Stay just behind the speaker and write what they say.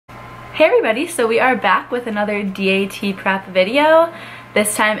Hey everybody, so we are back with another DAT prep video,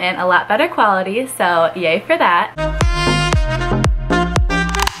 this time in a lot better quality, so yay for that.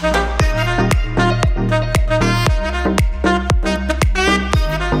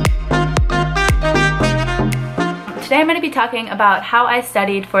 Today I'm going to be talking about how I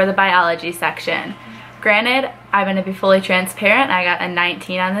studied for the biology section. Granted, I'm going to be fully transparent, I got a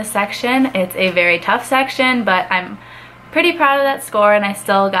 19 on this section. It's a very tough section, but I'm pretty proud of that score and I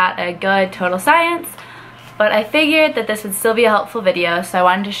still got a good total science. But I figured that this would still be a helpful video, so I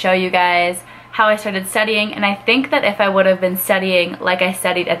wanted to show you guys how I started studying, and I think that if I would have been studying like I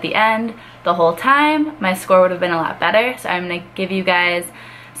studied at the end the whole time, my score would have been a lot better. So I'm going to give you guys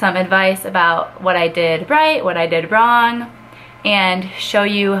some advice about what I did right, what I did wrong, and show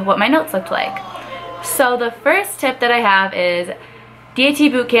you what my notes looked like. So the first tip that I have is DAT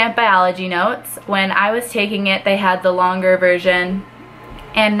Bootcamp biology notes. When I was taking it, they had the longer version,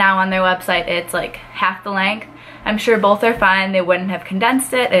 and now on their website it's like half the length. I'm sure both are fine. They wouldn't have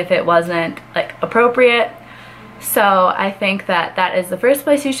condensed it if it wasn't like appropriate. So I think that that is the first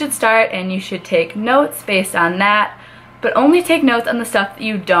place you should start, and you should take notes based on that, but only take notes on the stuff that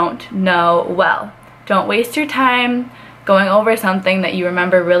you don't know well. Don't waste your time going over something that you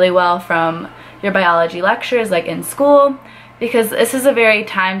remember really well from your biology lectures like in school, because this is a very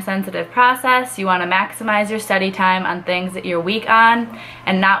time-sensitive process. You want to maximize your study time on things that you're weak on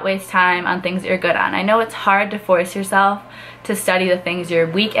and not waste time on things that you're good on. I know it's hard to force yourself to study the things you're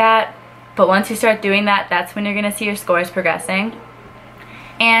weak at, but once you start doing that, that's when you're going to see your scores progressing.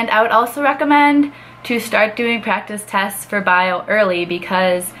 And I would also recommend to start doing practice tests for bio early,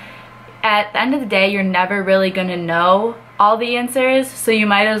 because at the end of the day, you're never really going to know all the answers, so you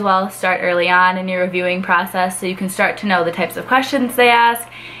might as well start early on in your reviewing process so you can start to know the types of questions they ask,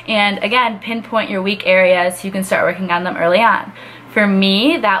 and again, pinpoint your weak areas so you can start working on them early on. For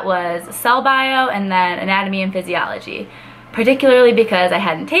me, that was cell bio and then anatomy and physiology, particularly because I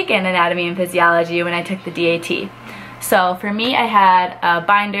hadn't taken anatomy and physiology when I took the DAT. So for me, I had a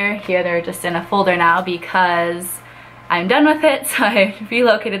binder here. They're just in a folder now because I'm done with it, so I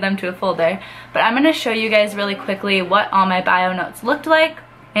relocated them to a folder. But I'm going to show you guys really quickly what all my bio notes looked like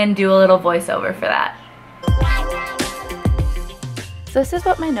and do a little voiceover for that. So this is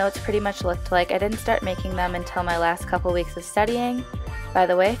what my notes pretty much looked like. I didn't start making them until my last couple weeks of studying. By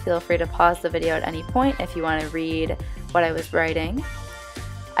the way, feel free to pause the video at any point if you want to read what I was writing.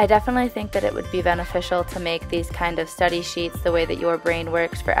 I definitely think that it would be beneficial to make these kind of study sheets the way that your brain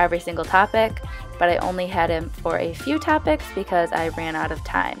works for every single topic, but I only had them for a few topics because I ran out of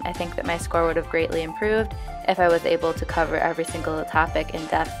time. I think that my score would have greatly improved if I was able to cover every single topic in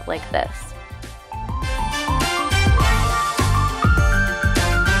depth like this.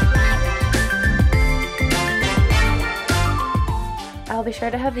 I'll be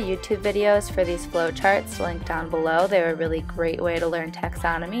sure to have the YouTube videos for these flowcharts linked down below. They were a really great way to learn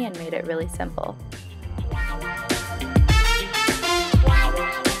taxonomy and made it really simple.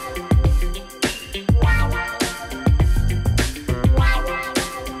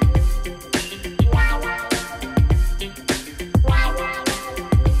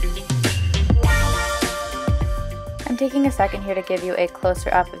 I'm taking a second here to give you a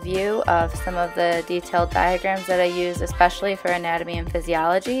closer up view of some of the detailed diagrams that I use, especially for anatomy and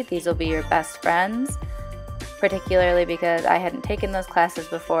physiology. These will be your best friends, particularly because I hadn't taken those classes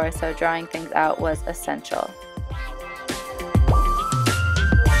before, so drawing things out was essential.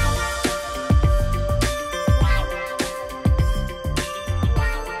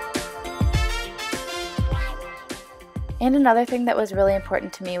 And another thing that was really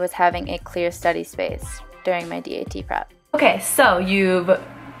important to me was having a clear study space during my DAT prep. Okay, so you've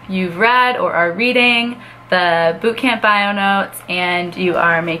read or are reading the bootcamp bio notes, and you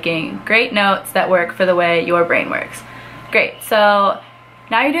are making great notes that work for the way your brain works. Great, so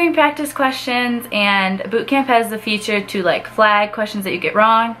now you're doing practice questions, and bootcamp has the feature to like flag questions that you get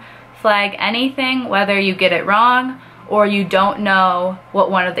wrong, flag anything whether you get it wrong or you don't know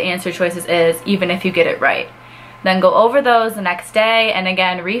what one of the answer choices is, even if you get it right. Then go over those the next day and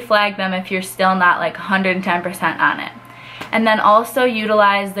again reflag them if you're still not like 110% on it. And then also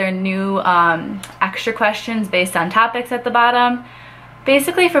utilize their new extra questions based on topics at the bottom.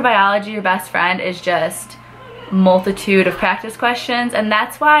 Basically for biology, your best friend is just multitude of practice questions, and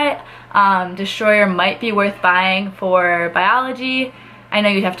that's why Destroyer might be worth buying for biology. I know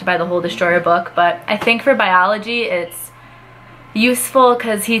you'd have to buy the whole Destroyer book, but I think for biology it's useful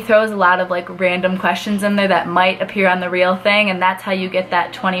because he throws a lot of like random questions in there that might appear on the real thing, and that's how you get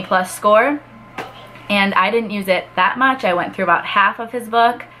that 20+ score. And I didn't use it that much. I went through about half of his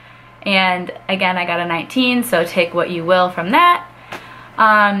book, and again I got a 19, so take what you will from that.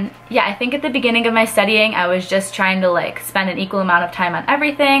 Yeah, I think at the beginning of my studying, I was just trying to like spend an equal amount of time on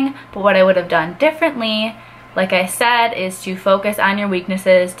everything, but what I would have done differently, like I said, is to focus on your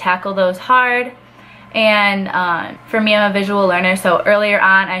weaknesses, tackle those hard. And for me, I'm a visual learner, so earlier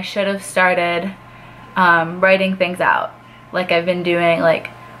on I should have started writing things out like I've been doing, like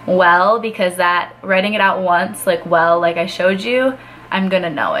because that writing it out once, like I showed you, I'm gonna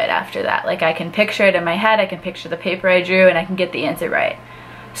know it after that. Like I can picture it in my head, I can picture the paper I drew, and I can get the answer right.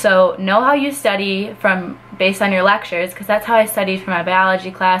 So know how you study based on your lectures, because that's how I studied for my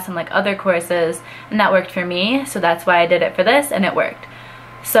biology class and like other courses, and that worked for me, so that's why I did it for this, and it worked.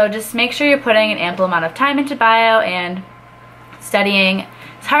 So just make sure you're putting an ample amount of time into bio and studying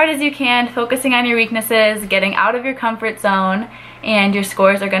as hard as you can, focusing on your weaknesses, getting out of your comfort zone, and your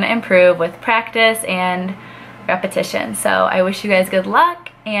scores are going to improve with practice and repetition. So I wish you guys good luck,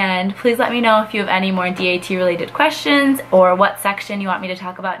 and please let me know if you have any more DAT related questions or what section you want me to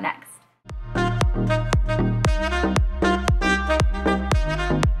talk about next.